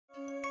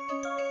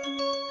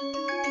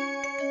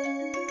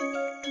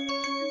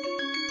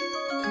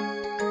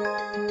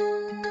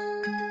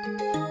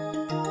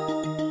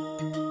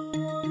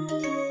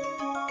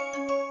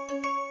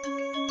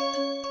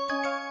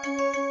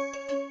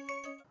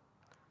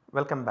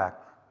Welcome back.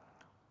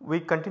 We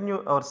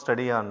continue our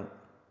study on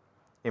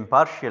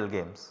impartial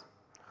games.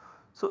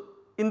 So,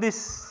 in this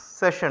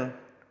session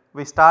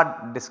we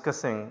start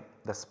discussing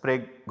the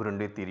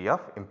Sprague-Grundy theory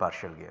of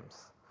impartial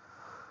games.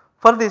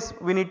 For this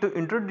we need to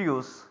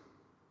introduce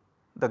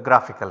the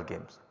graphical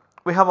games.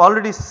 We have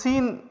already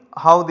seen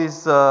how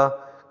these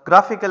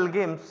graphical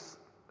games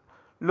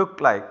look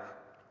like,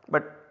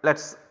 but let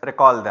us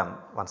recall them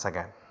once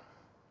again.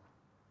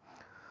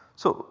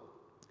 So,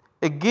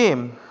 a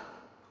game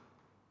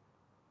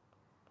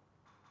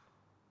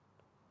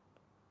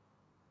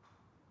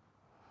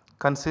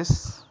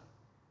consists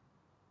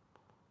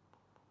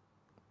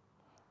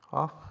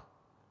of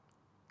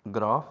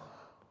graph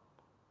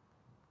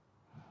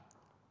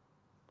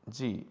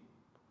G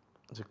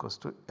is equals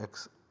to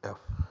xf.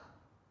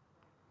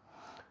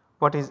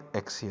 What is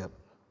x here?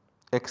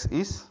 X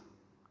is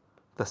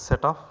the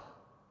set of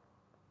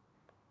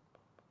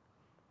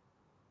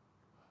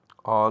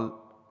all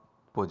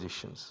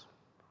positions.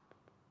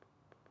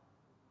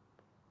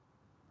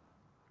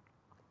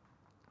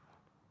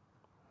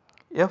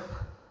 F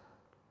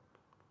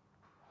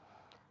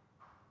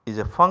is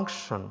a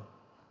function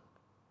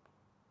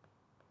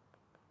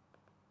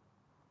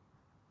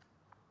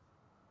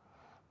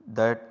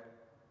that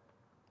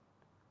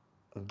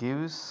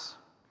gives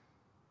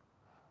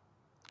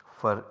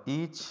for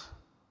each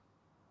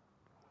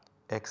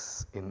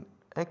x in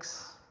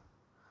X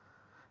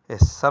a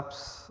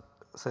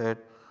subset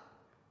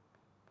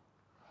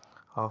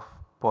of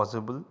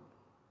possible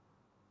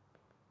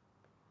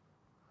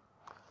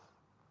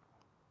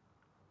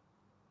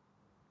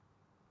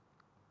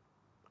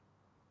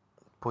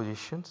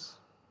positions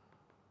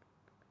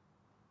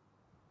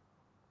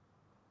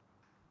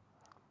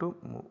to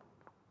move.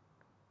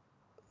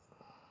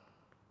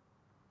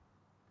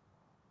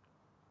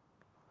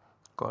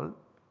 Called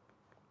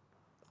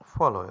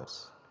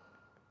followers.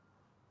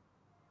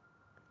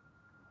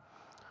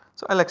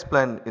 So, I will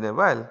explain in a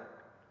while.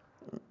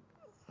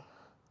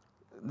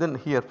 Then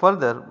here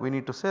further we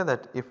need to say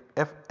that if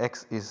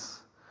fx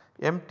is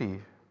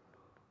empty,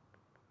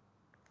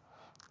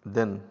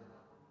 then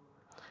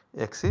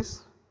x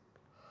is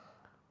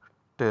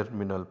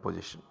terminal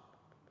position.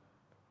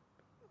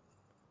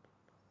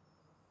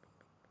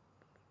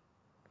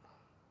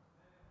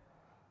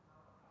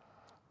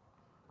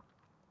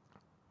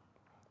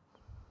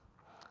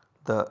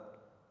 The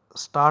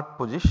start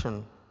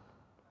position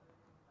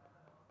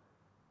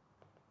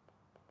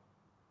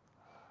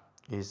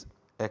is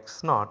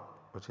x naught,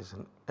 which is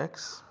in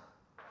X.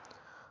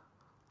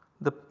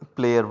 The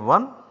player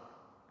 1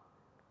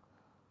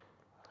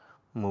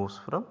 moves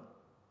from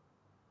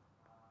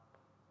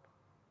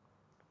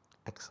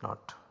x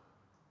naught.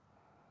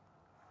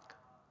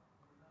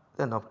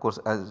 Then of course,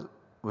 as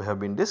we have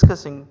been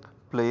discussing,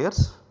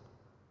 players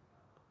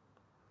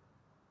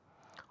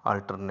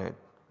alternate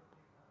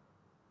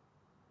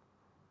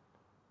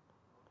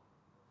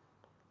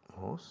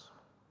moves.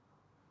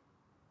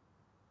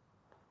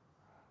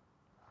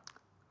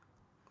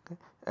 Okay.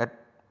 At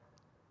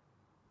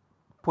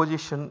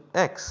position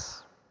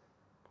x,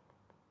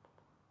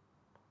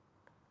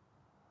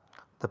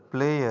 the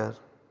player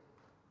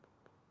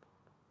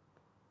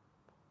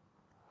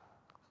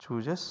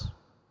chooses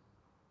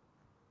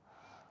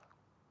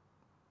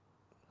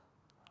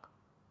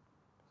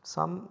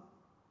some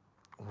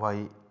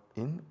y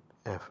in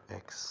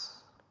fx.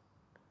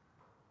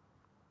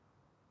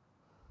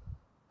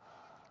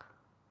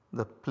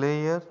 The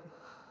player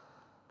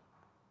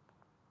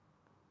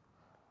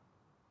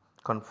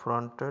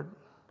confronted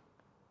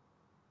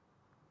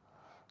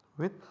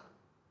with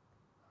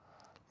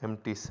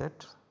empty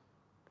set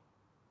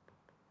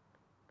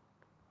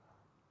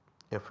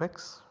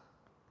fx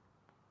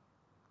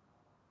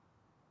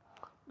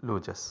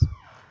loses.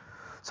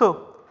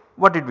 So,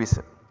 what did we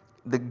say?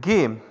 The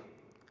game,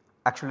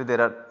 actually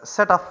there are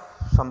set of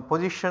some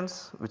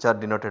positions which are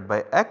denoted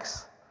by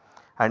x,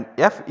 and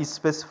f is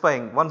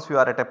specifying once you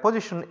are at a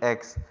position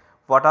x,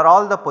 what are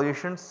all the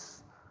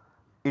positions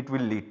it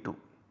will lead to.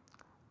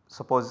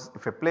 Suppose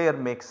if a player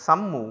makes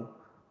some move,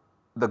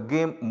 the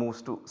game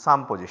moves to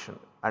some position,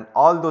 and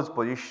all those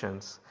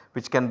positions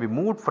which can be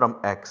moved from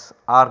x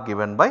are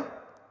given by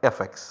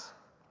fx.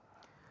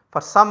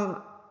 For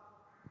some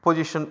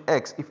position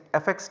x, if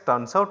fx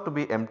turns out to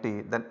be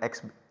empty, then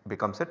x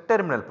becomes a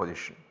terminal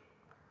position.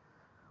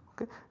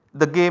 Okay.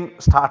 The game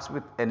starts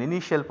with an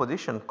initial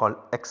position called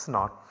x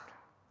naught,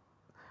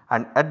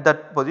 and at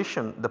that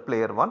position the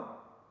player 1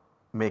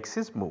 makes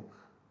his move.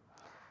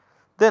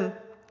 Then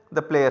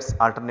the players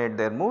alternate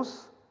their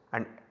moves,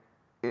 and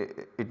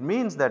it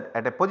means that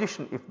at a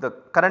position, if the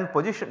current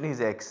position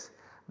is x,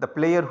 the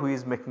player who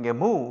is making a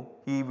move,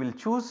 he will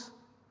choose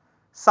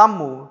some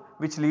move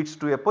which leads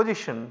to a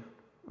position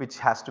which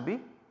has to be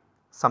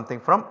something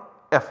from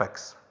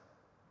fx.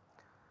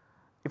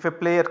 If a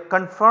player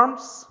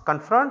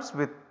confronts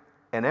with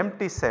an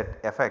empty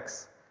set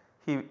fx,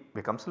 he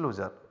becomes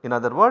loser. In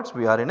other words,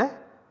 we are in a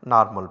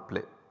normal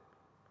play.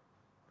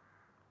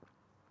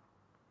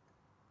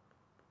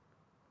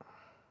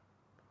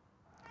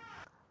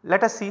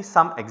 Let us see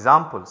some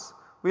examples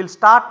We will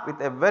start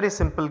with a very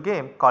simple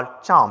game called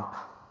Chomp,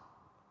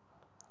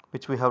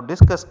 which we have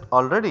discussed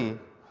already.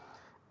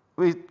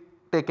 We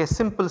take a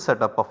simple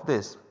setup of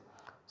this.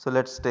 So,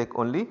 let us take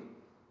only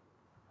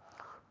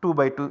 2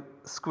 by 2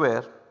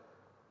 square,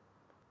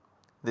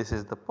 this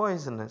is the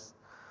poisonous.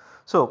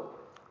 So,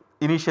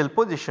 initial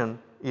position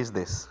is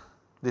this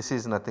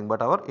is nothing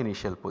but our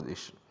initial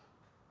position.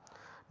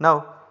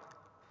 Now,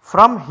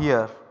 from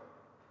here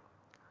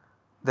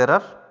there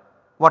are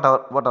what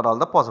are all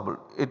the possible?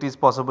 It is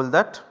possible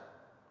that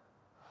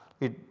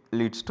it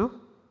leads to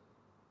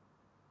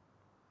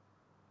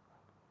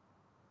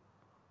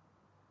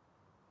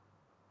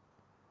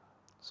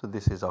so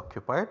this is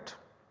occupied.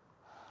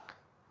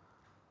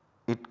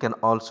 It can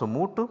also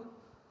move to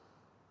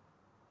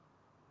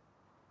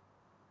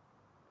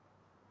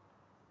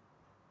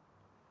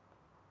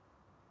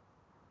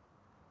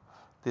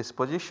this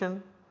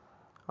position,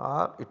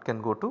 or it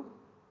can go to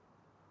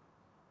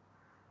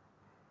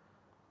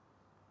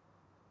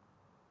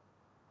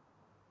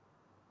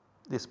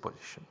this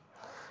position.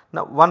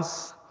 Now,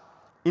 once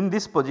in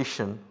this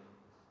position,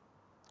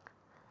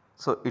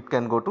 so it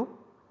can go to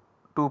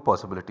two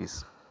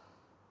possibilities.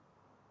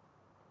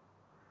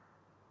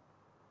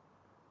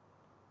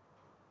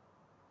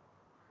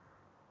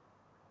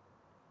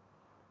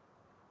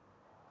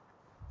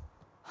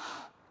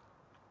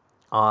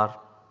 Or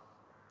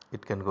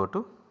it can go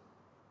to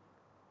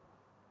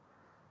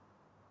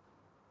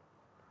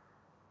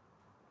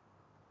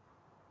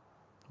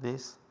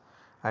this,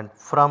 and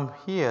from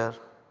here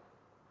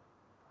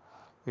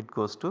it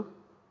goes to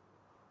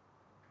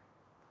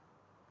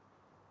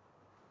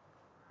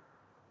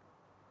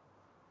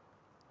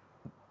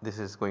this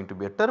is going to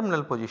be a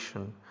terminal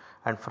position,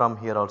 and from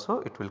here also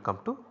it will come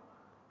to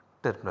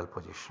terminal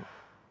position.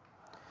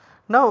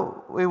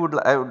 Now, I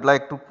would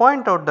like to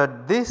point out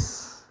that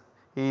this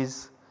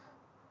is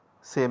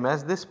same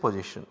as this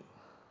position.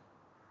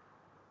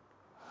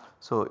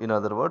 So, in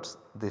other words,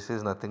 this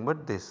is nothing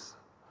but this.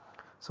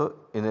 So,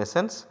 in a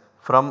sense,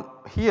 from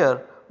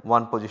here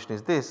one position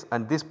is this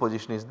and this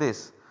position is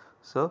this.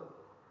 So,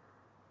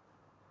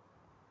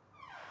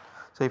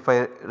 if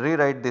I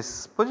rewrite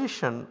this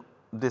position,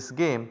 this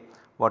game,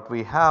 what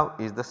we have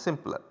is the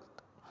simplest.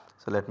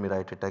 So, let me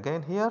write it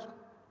again here.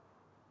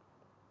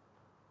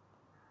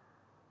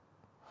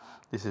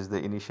 This is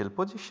the initial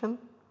position.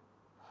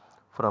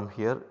 From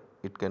here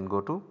it can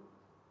go to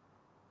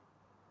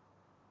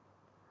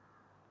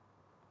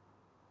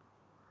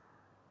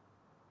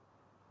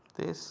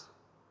this,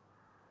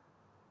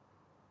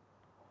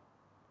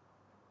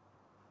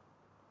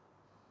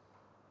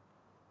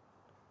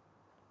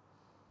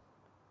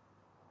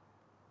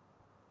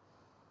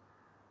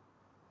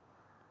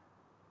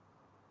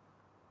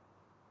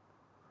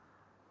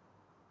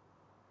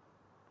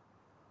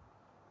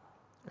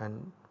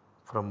 and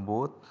from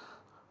both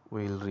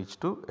we will reach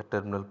to a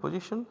terminal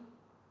position.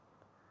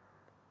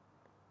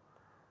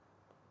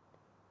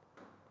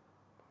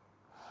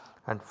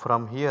 And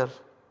from here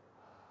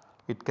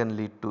it can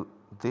lead to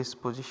this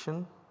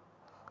position,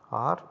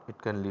 or it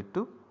can lead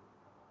to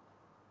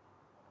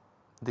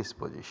this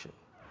position.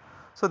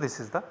 So, this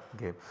is the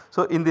game.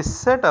 So, in this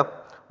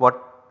setup,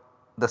 what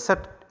the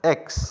set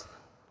X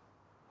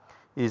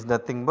is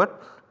nothing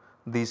but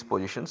these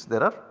positions.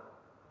 There are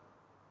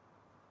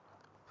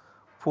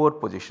 4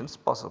 positions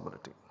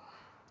possibility,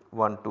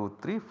 1, 2,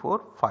 3,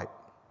 4,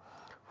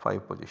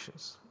 5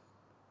 positions,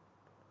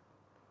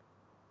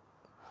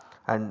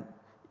 and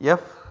F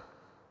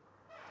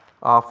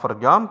for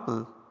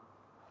example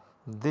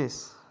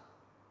this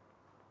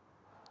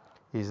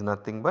is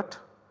nothing but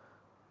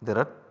there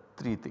are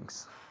 3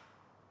 things.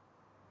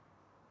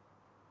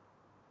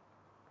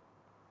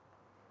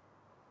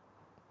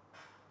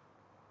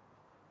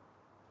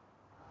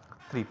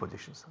 Three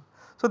positions.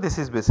 So, this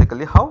is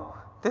basically how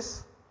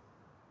this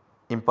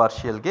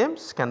impartial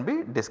games can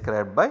be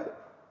described by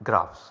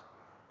graphs.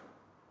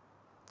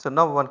 So,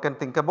 now one can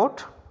think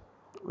about,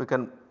 we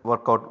can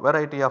work out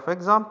variety of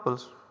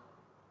examples.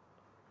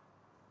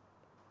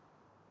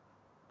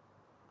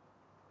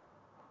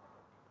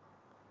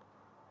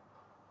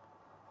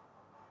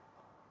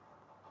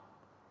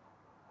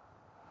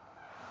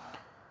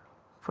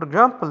 For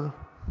example,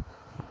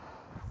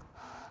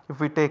 if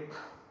we take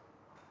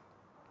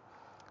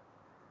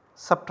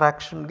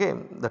subtraction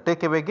game, the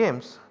takeaway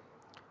games,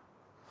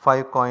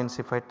 5 coins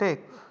if I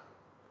take,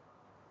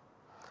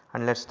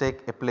 and let us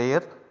take a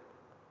player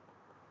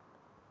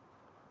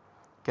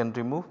can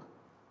remove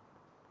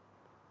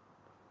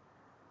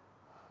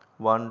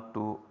 1,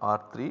 2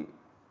 or 3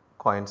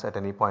 coins at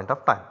any point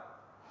of time.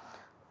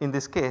 In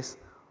this case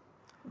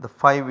the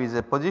 5 is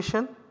a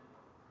position,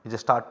 is a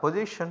start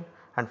position,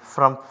 and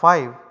from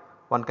 5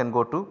 one can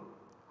go to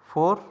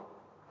 4,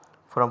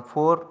 from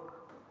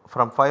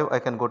 5 I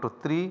can go to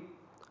 3,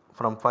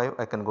 from 5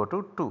 I can go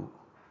to 2.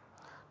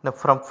 Now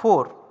from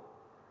 4,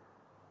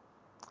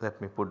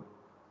 let me put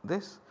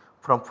this,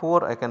 from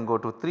 4 I can go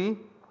to 3,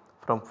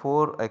 from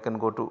 4 I can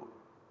go to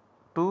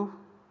 2,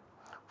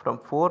 from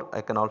 4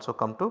 I can also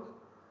come to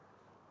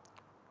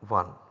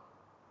 1.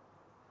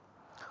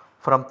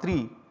 From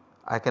 3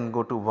 I can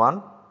go to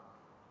 1,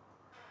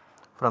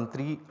 from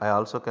 3 I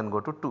also can go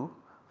to 2,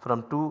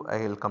 from 2 I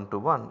will come to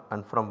 1,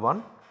 and from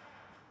 1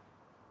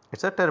 it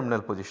is a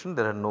terminal position,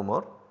 there are no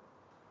more,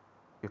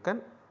 you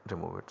can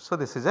remove it. So,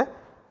 this is a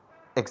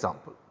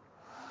example.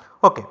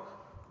 Okay.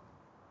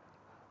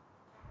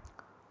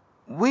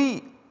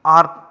 We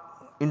are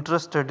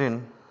interested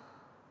in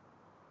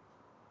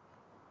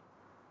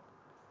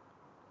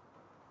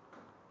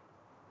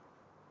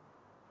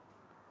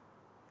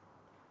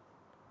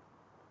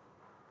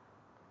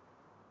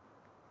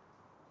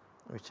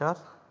which are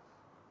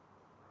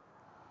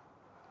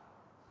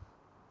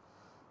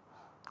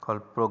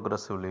called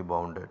progressively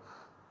bounded.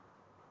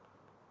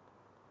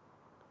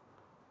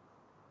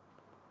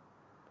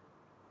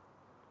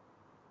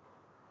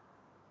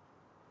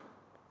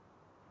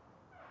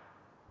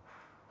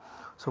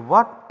 So,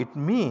 what it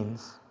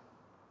means,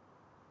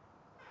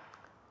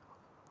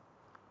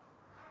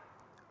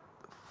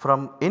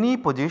 from any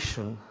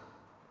position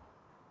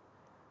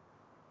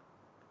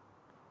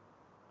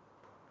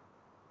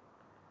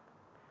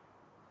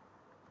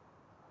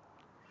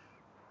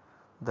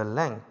the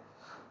length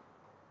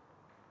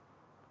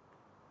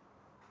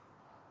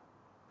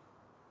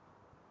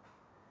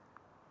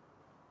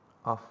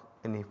of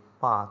any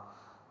path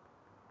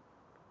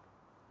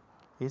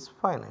is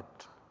finite.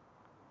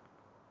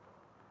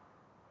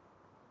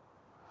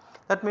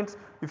 That means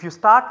if you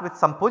start with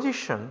some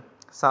position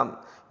some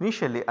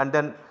initially and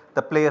then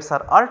the players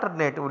are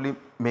alternatively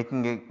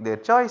making their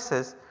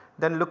choices,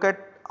 then look at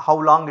how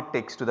long it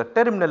takes to the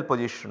terminal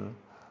position.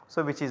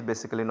 So, which is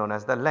basically known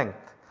as the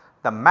length.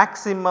 The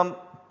maximum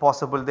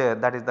possible there,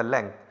 that is the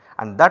length,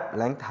 and that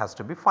length has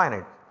to be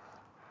finite.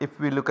 If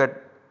we look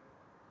at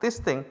this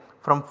thing,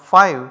 from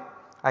 5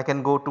 I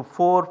can go to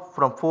 4,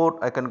 from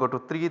 4 I can go to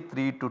 3,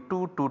 3 to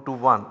 2, 2 to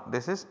 1.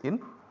 This is in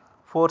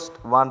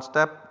first 1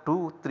 step,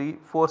 2, 3,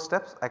 4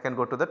 steps I can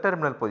go to the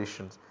terminal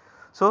positions.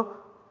 So,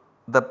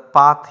 the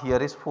path here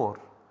is 4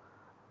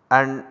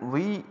 and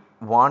we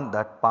want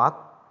that path,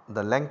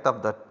 the length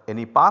of that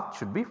any path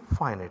should be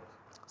finite.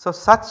 So,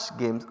 such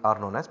games are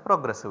known as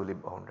progressively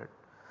bounded.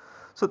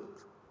 So,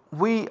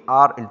 we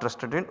are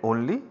interested in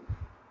only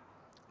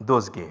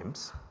those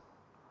games.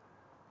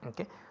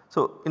 Okay.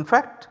 So, in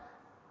fact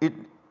it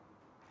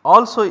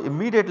also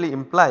immediately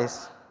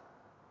implies,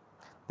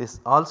 this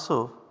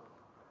also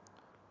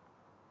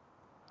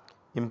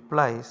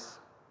implies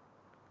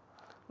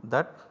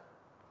that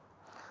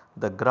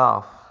the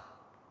graph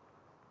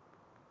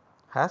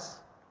has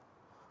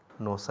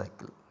no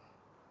cycle.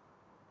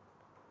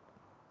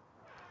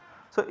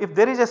 So, if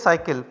there is a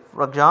cycle,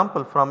 for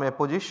example from a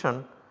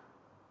position,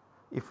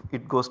 if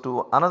it goes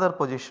to another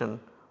position,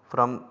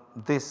 from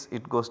this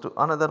it goes to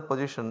another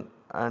position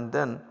and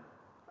then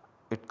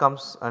it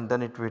comes and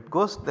then if it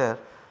goes there,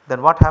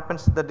 then what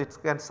happens that it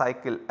can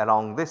cycle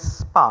along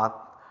this path,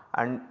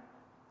 and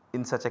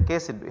in such a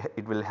case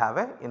it will have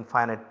a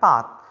infinite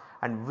path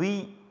and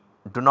we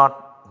do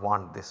not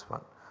want this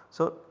one.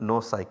 So,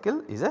 no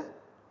cycle is a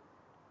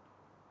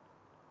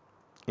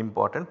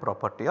important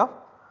property of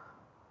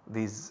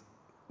these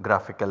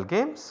graphical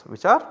games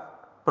which are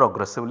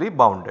progressively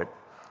bounded.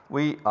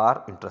 We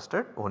are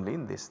interested only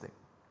in this thing.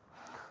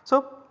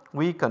 So,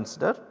 we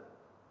consider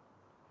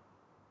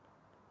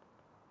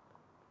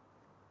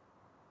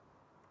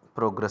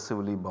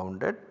progressively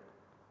bounded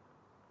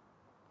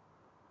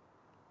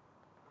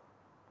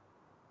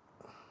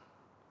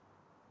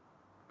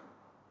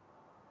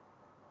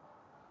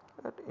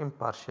at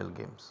impartial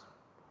games.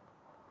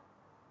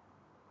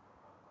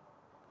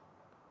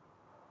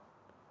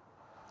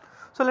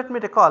 So, let me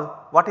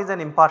recall what is an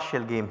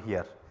impartial game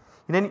here.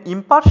 In an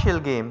impartial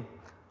game,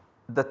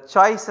 the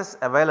choices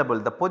available,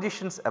 the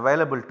positions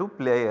available to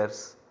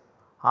players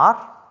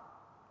are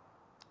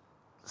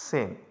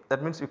same.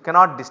 That means you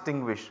cannot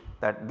distinguish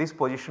that this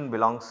position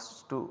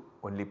belongs to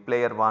only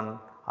player 1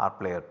 or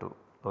player 2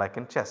 like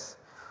in chess.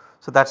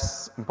 So, that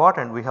is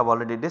important, we have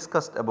already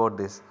discussed about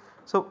this.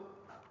 So,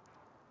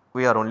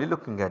 we are only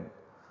looking at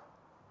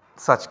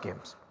such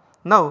games.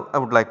 Now, I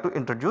would like to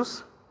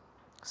introduce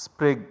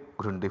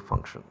Sprague-Grundy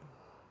function.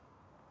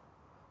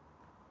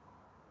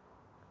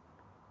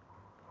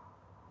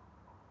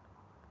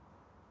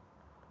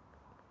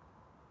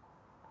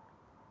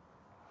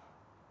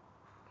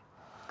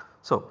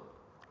 So,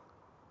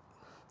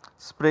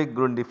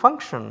 Sprague-Grundy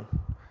function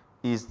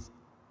is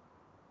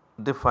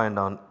defined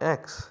on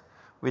X,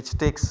 which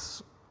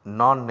takes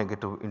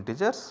non-negative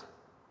integers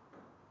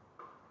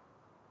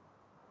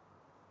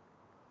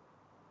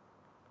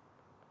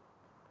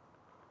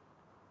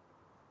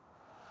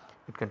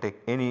it can take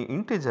any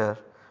integer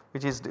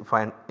which is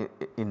defined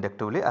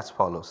inductively as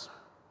follows: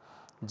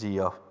 g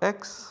of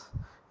x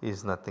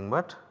is nothing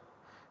but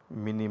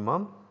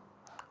minimum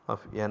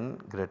of n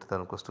greater than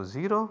or equals to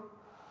 0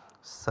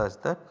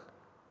 such that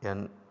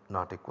n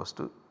not equals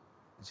to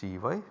gy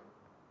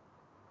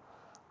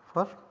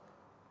for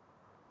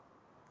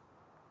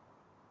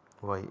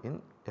y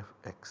in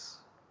fx.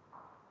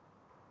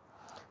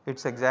 It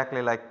is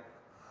exactly like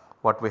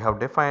what we have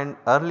defined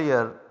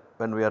earlier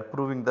when we are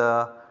proving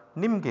the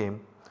NIM game.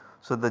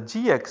 So, the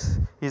gx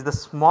is the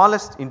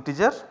smallest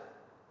integer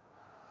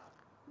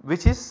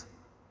which is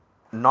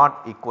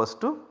not equals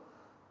to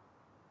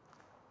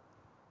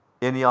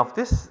any of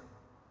this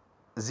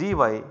zy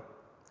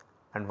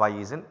and y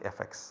is in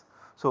fx.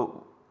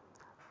 So,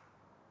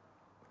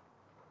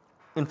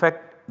 in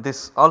fact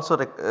this also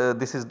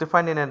this is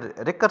defined in a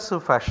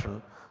recursive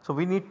fashion. So,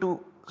 we need to,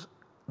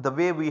 the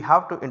way we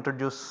have to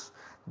introduce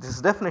this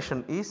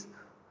definition is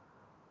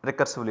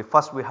recursively.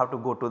 First we have to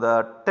go to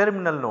the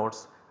terminal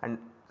nodes and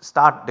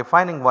start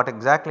defining what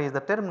exactly is the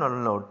terminal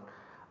node,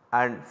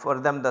 and for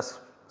them the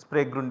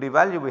Sprague-Grundy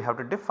value we have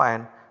to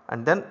define,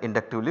 and then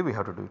inductively we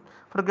have to do it.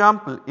 For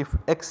example, if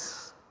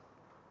x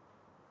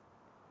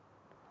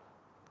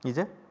is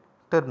a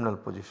terminal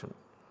position,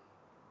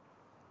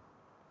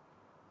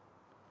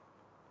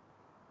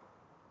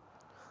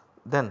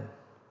 then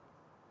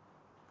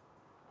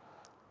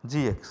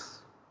gx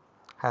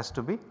has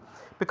to be,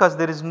 because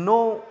there is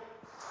no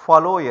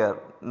follower,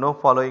 no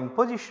following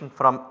position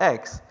from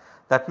x,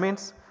 that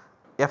means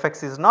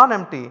fx is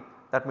non-empty,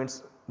 that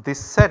means this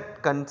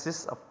set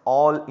consists of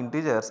all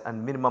integers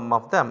and minimum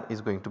of them is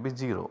going to be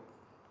 0.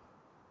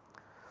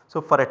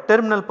 So, for a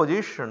terminal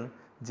position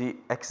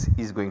gx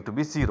is going to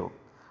be 0,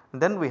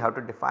 and then we have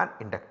to define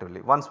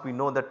inductively. Once we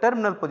know the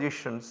terminal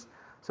positions,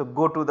 so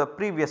go to the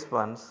previous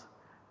ones,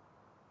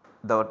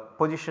 the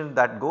positions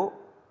that go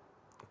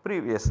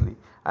previously,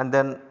 and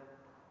then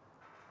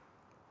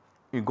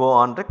you go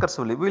on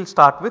recursively. We will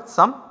start with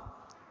some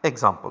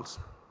examples.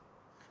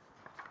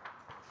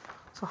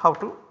 So, how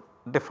to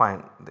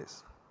define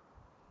this?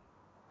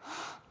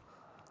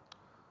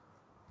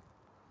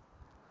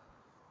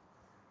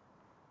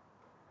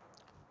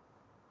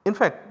 In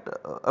fact,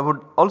 I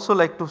would also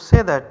like to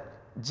say that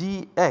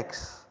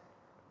gx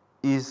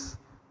is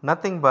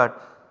nothing but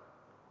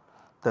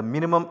the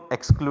minimum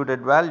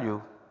excluded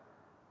value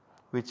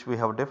which we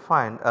have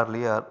defined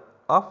earlier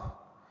of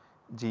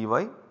gy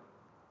y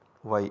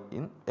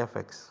in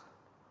fx.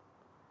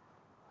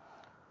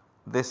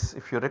 This,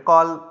 if you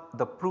recall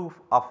the proof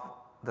of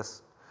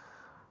this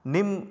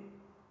nim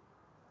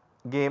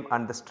game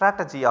and the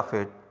strategy of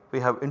it, we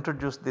have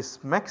introduced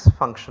this mex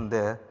function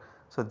there.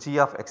 So, g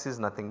of x is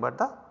nothing but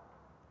the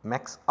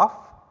mex of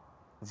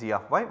g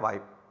of y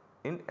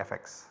in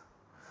fx.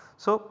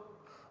 So,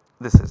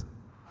 this is.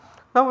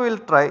 Now, we will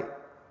try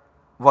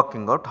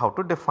working out how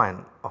to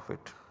define of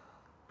it.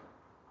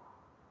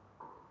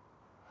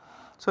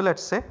 So, let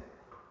us say,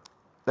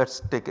 let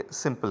us take a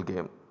simple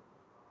game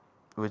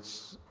which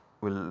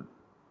will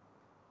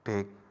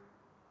take,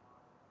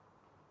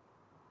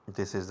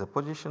 this is the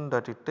position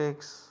that it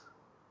takes,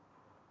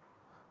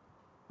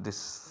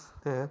 this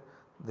there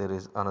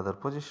is another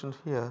position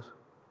here,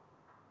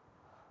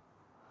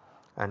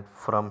 and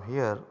from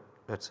here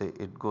let us say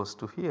it goes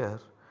to here,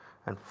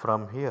 and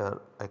from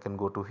here I can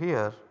go to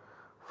here,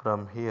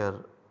 from here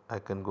I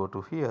can go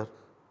to here,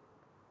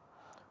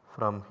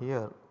 from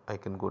here I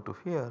can go to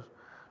here,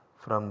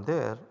 from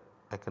there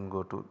I can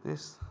go to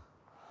this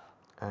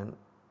and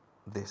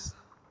this.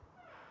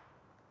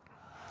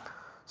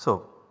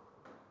 So,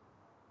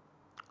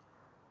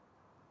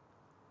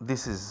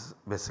 this is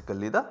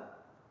basically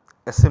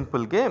a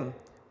simple game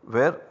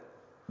where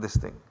this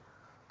thing.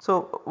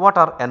 So, what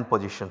are n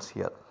positions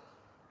here?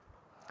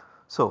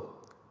 So,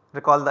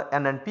 recall the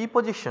n and p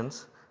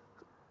positions.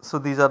 So,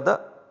 these are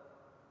the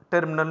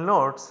terminal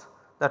nodes,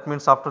 that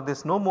means after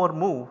this no more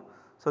move.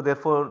 So,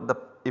 therefore,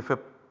 if a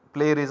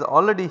player is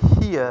already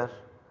here,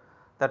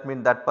 that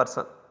means that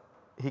person,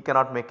 he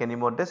cannot make any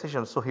more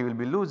decisions. So, he will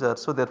be loser.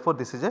 So, therefore,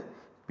 this is a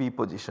p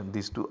position,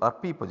 these two are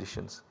p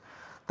positions.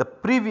 The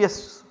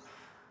previous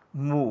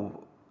move,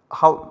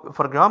 how,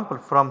 for example,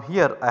 from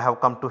here I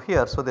have come to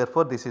here. So,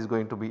 therefore, this is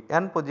going to be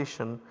n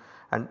position,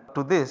 and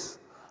to this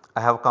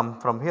I have come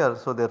from here.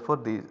 So,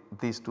 therefore,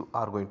 these two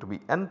are going to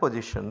be n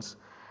positions,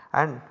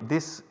 and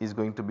this is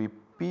going to be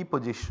p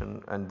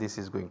position and this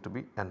is going to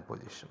be n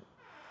position.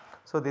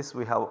 So, this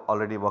we have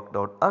already worked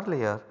out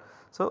earlier.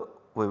 So,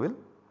 we will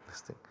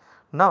this thing.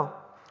 Now,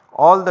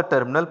 all the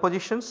terminal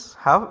positions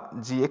have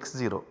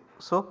gx0.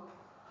 So,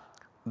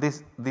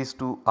 these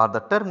two are the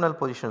terminal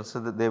positions, so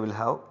that they will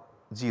have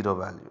 0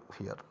 value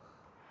here.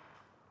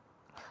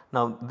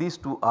 Now, these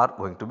two are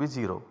going to be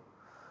 0.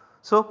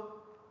 So,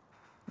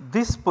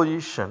 this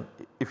position,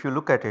 if you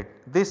look at it,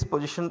 this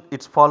position,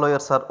 its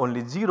followers are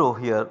only 0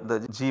 here, the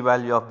g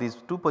value of these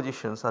two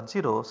positions are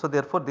 0. So,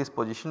 therefore, this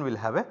position will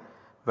have a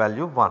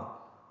value 1.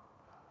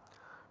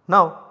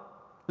 Now,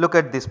 look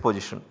at this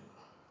position.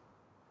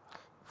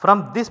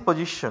 From this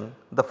position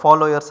the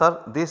followers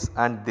are this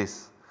and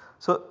this.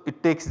 So,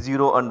 it takes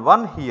 0 and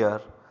 1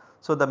 here.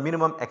 So, the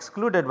minimum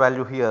excluded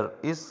value here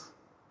is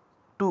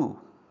 2.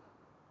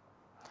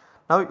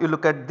 Now, you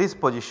look at this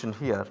position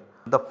here,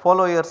 the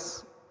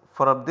followers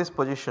from this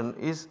position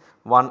is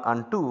 1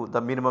 and 2,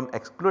 the minimum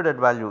excluded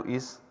value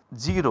is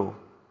 0,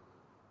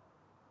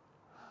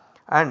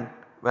 and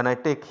when I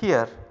take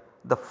here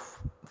the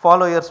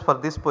followers for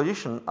this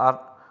position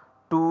are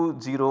 2,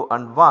 0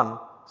 and 1.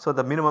 So,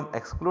 the minimum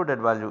excluded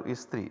value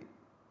is 3.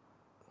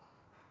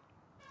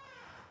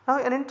 Now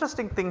an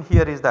interesting thing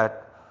here is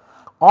that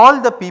all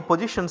the p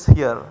positions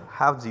here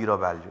have 0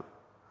 value.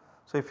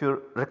 So if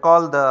you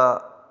recall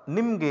the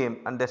NIM game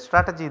and the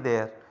strategy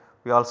there,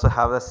 we also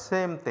have the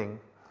same thing.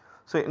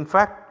 So in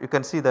fact you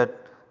can see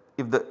that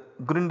if the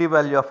Grundy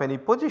value of any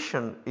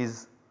position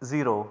is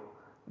 0,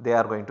 they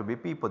are going to be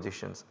p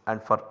positions,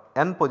 and for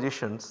n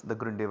positions the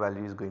Grundy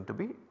value is going to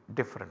be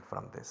different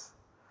from this.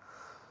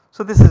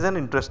 So this is an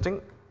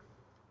interesting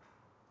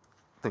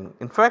thing.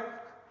 In fact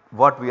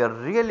what we are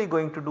really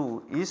going to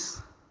do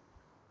is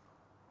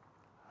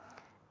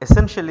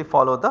essentially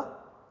follow the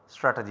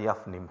strategy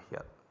of NIM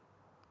here.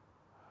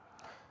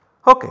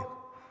 Okay.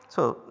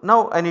 So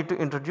now I need to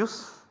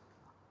introduce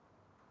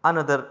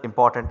another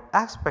important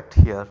aspect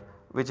here,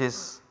 which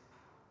is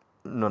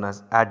known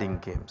as adding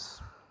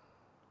games.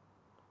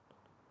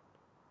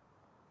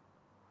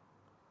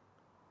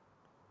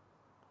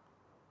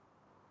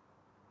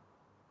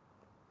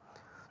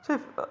 So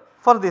if,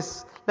 for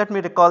this let me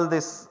recall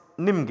this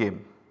NIM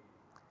game.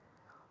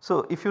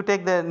 So if you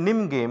take the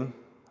NIM game,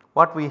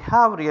 what we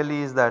have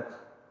really is that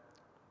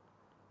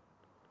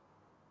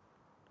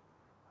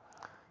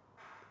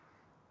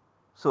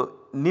so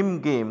NIM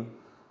game,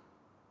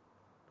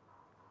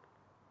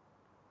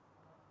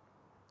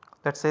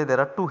 let us say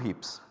there are 2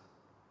 heaps.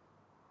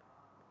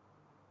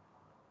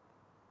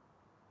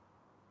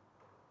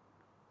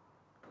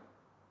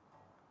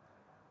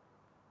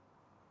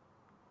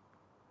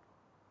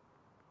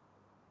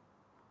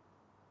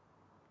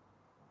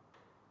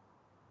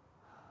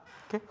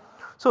 Okay.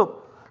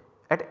 So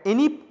at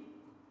any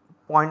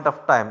point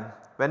of time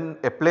when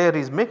a player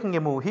is making a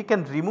move, he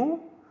can remove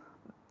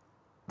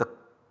the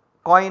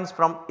coins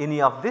from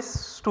any of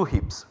these 2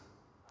 heaps.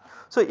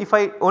 So if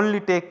I only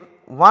take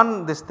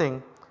one this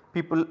thing,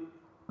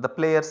 the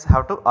players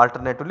have to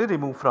alternatively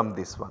remove from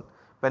this one.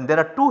 When there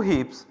are 2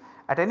 heaps,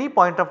 at any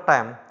point of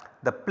time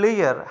the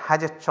player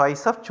has a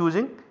choice of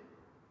choosing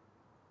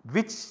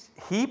which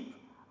heap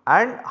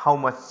and how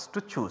much to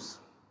choose.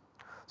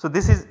 So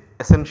this is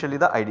essentially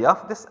the idea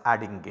of this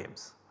adding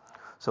games.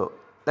 So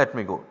let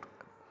me go.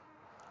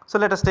 So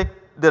let us take,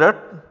 there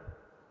are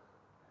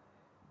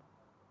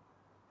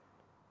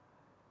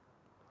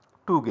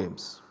 2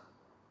 games,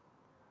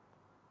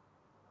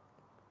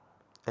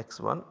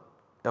 x1,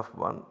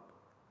 f1,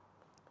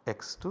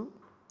 x2,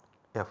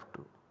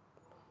 f2.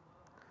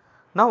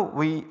 Now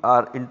we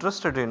are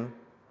interested in,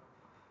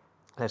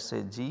 let us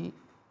say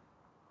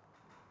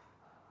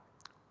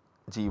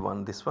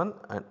G1 this one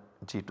and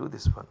G2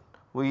 this one.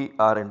 We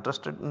are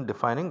interested in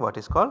defining what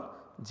is called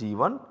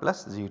G1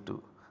 plus G2.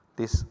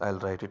 This I will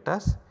write it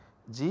as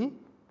G,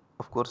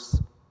 of course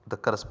the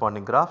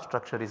corresponding graph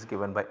structure is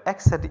given by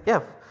x at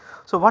f.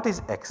 So what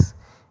is x?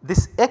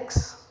 This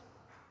x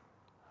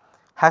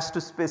has to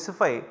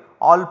specify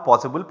all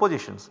possible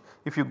positions.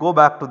 If you go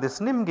back to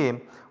this NIM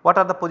game, what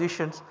are the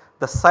positions?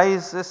 The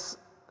sizes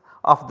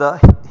of the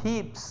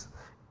heaps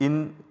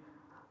in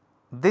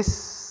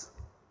this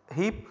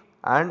heap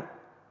and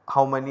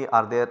how many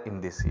are there in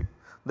this heap.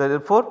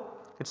 Therefore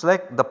it is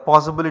like the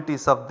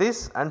possibilities of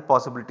this and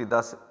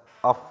possibilities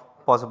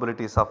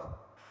of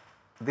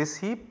this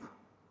heap.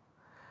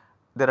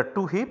 There are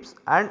 2 heaps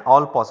and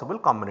all possible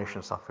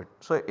combinations of it.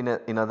 So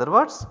in other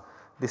words,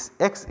 this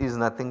x is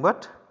nothing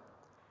but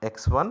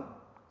x1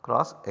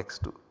 cross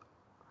x2,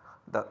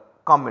 the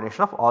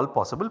combination of all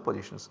possible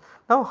positions.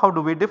 Now how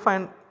do we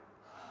define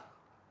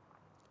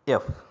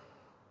f?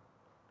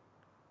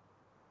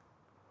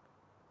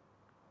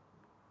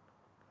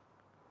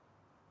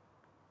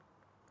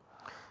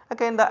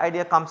 Again the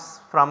idea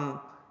comes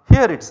from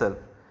here itself,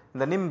 in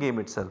the NIM game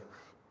itself.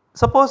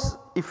 Suppose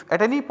if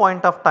at any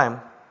point of time,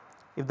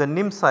 if the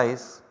NIM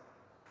size,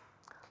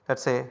 let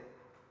us say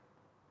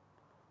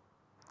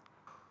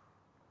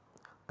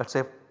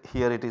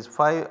here it is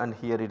 5 and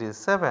here it is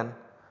 7.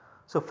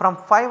 So from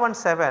 5 and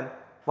 7,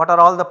 what are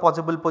all the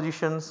possible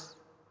positions?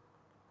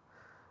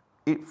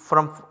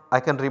 I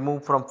can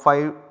remove from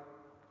 5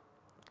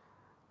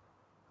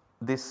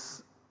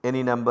 this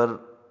any number,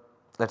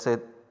 let us say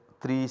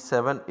 3,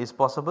 7 is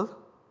possible,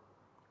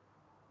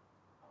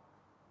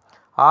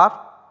 or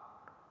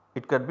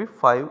it could be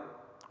 5,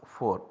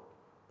 4.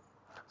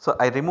 So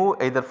I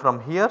remove either from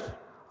here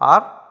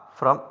or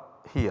from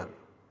here.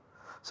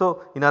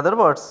 So in other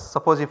words,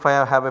 suppose if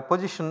I have a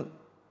position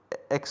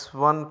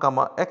x1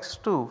 comma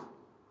x2,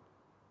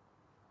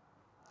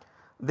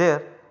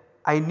 there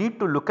I need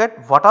to look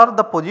at what are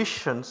the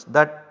positions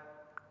that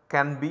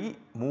can be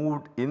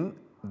moved in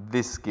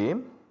this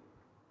game.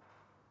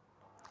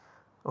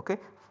 Okay.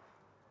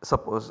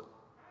 Suppose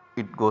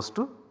it goes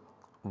to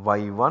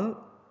y1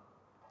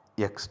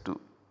 x2,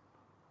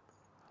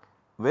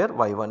 where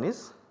y1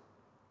 is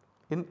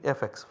in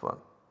fx1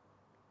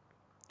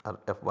 or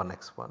f1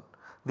 x1.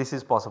 This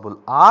is possible,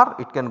 or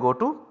it can go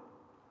to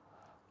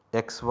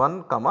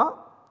x1 comma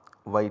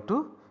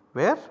y2,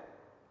 where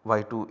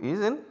y2 is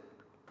in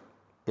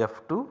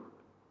f2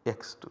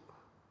 x2.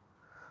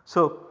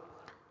 So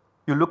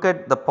you look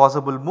at the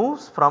possible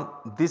moves from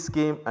this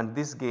game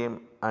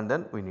and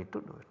then we need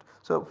to do it.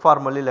 So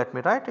formally let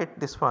me write it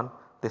this one,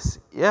 this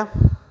f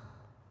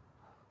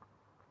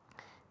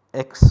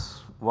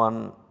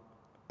x1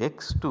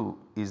 x2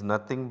 is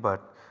nothing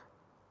but,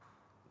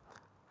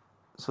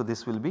 so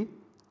this will be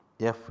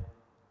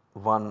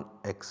f1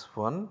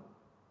 x1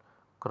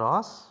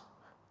 cross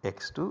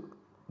x2,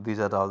 these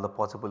are all the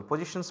possible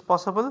positions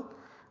possible,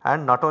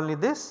 and not only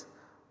this,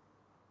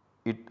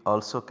 it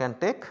also can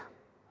take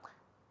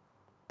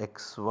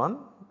x1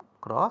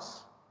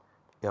 cross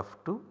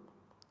f2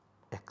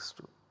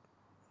 x2.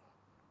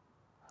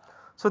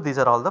 So, these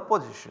are all the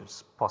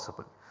positions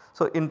possible.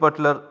 So, in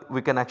particular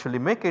we can actually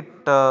make it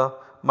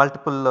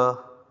multiple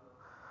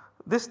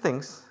these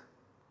things.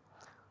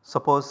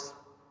 Suppose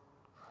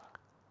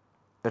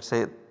let us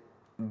say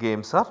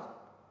games are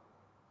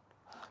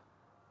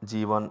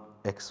G1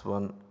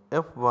 x1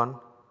 f1,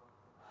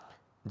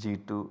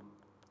 G2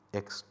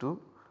 x2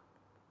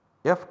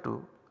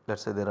 f2, let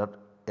us say there are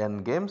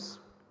n games.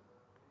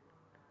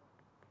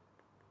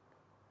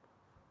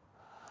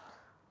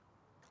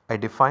 I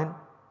define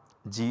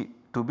G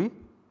to be,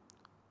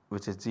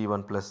 which is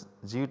G1 plus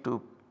G2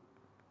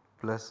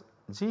 plus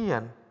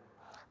Gn.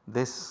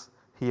 This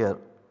here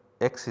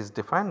x is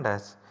defined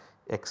as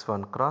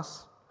x1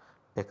 cross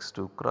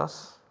x2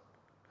 cross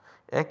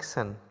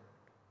xn,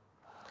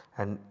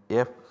 and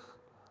f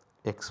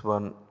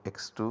x1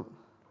 x2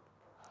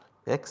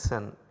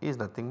 xn is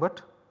nothing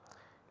but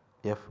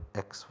f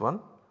x1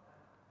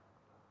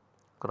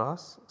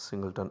 cross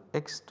singleton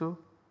x2,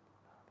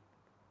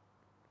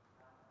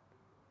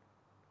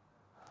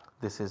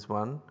 this is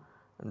 1,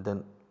 and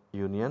then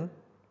union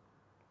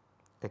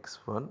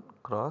x1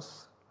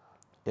 cross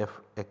f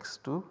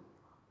x2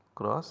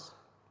 cross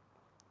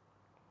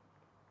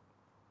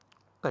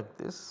like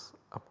this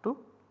up to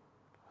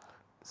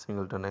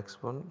singleton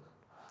x1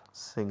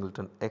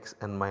 singleton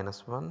xn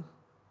minus 1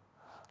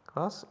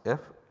 cross f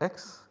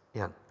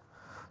xn.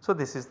 So,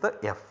 this is the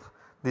f.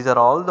 These are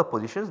all the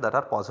positions that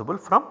are possible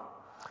from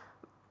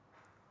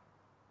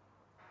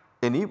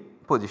any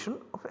position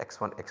of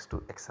x1,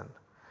 x2, xn.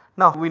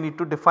 Now, we need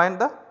to define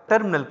the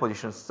terminal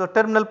positions. So,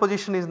 terminal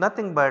position is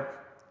nothing but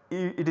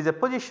it is a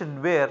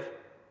position where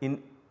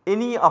in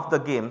any of the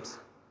games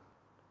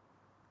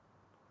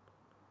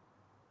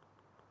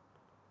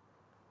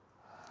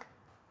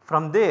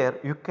from there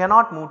you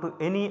cannot move to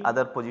any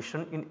other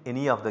position in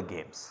any of the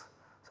games.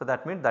 So,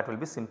 that means that will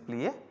be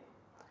simply a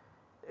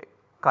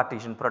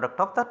Cartesian product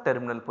of the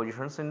terminal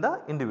positions in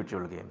the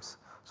individual games.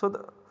 So,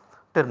 the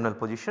terminal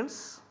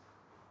positions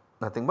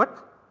nothing but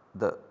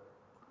the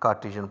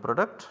Cartesian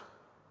product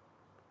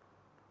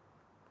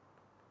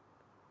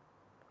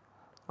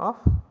of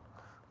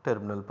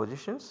terminal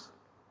positions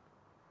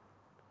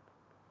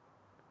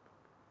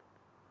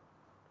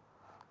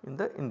in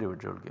the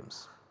individual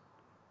games.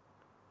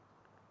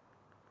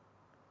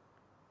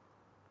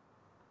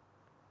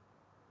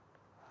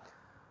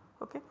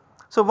 Okay.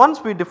 So,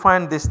 once we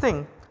define this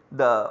thing,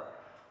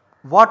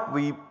 what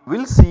we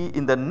will see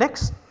in the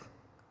next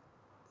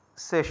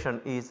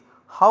session is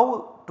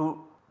how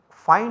to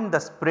find the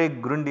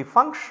Sprague-Grundy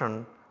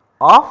function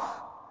of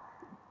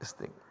this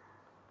thing,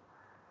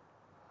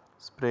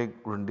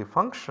 Sprague-Grundy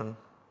function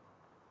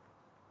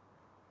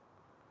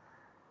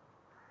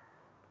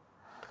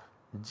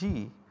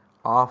g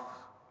of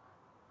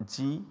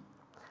g,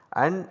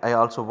 and I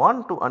also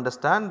want to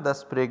understand the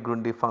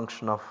Sprague-Grundy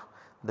function of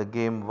the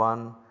game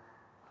 1,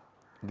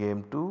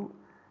 game 2,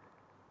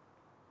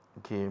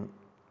 game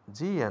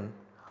Gn,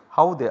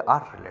 how they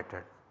are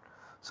related.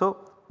 So,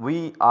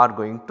 we are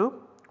going to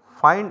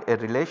find a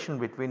relation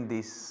between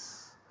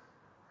these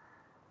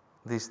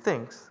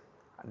things,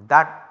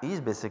 that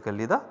is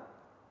basically the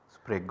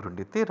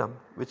Sprague-Grundy theorem,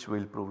 which we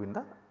will prove in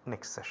the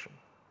next session.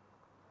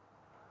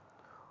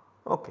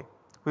 Okay.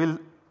 We will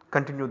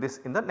continue this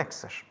in the next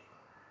session.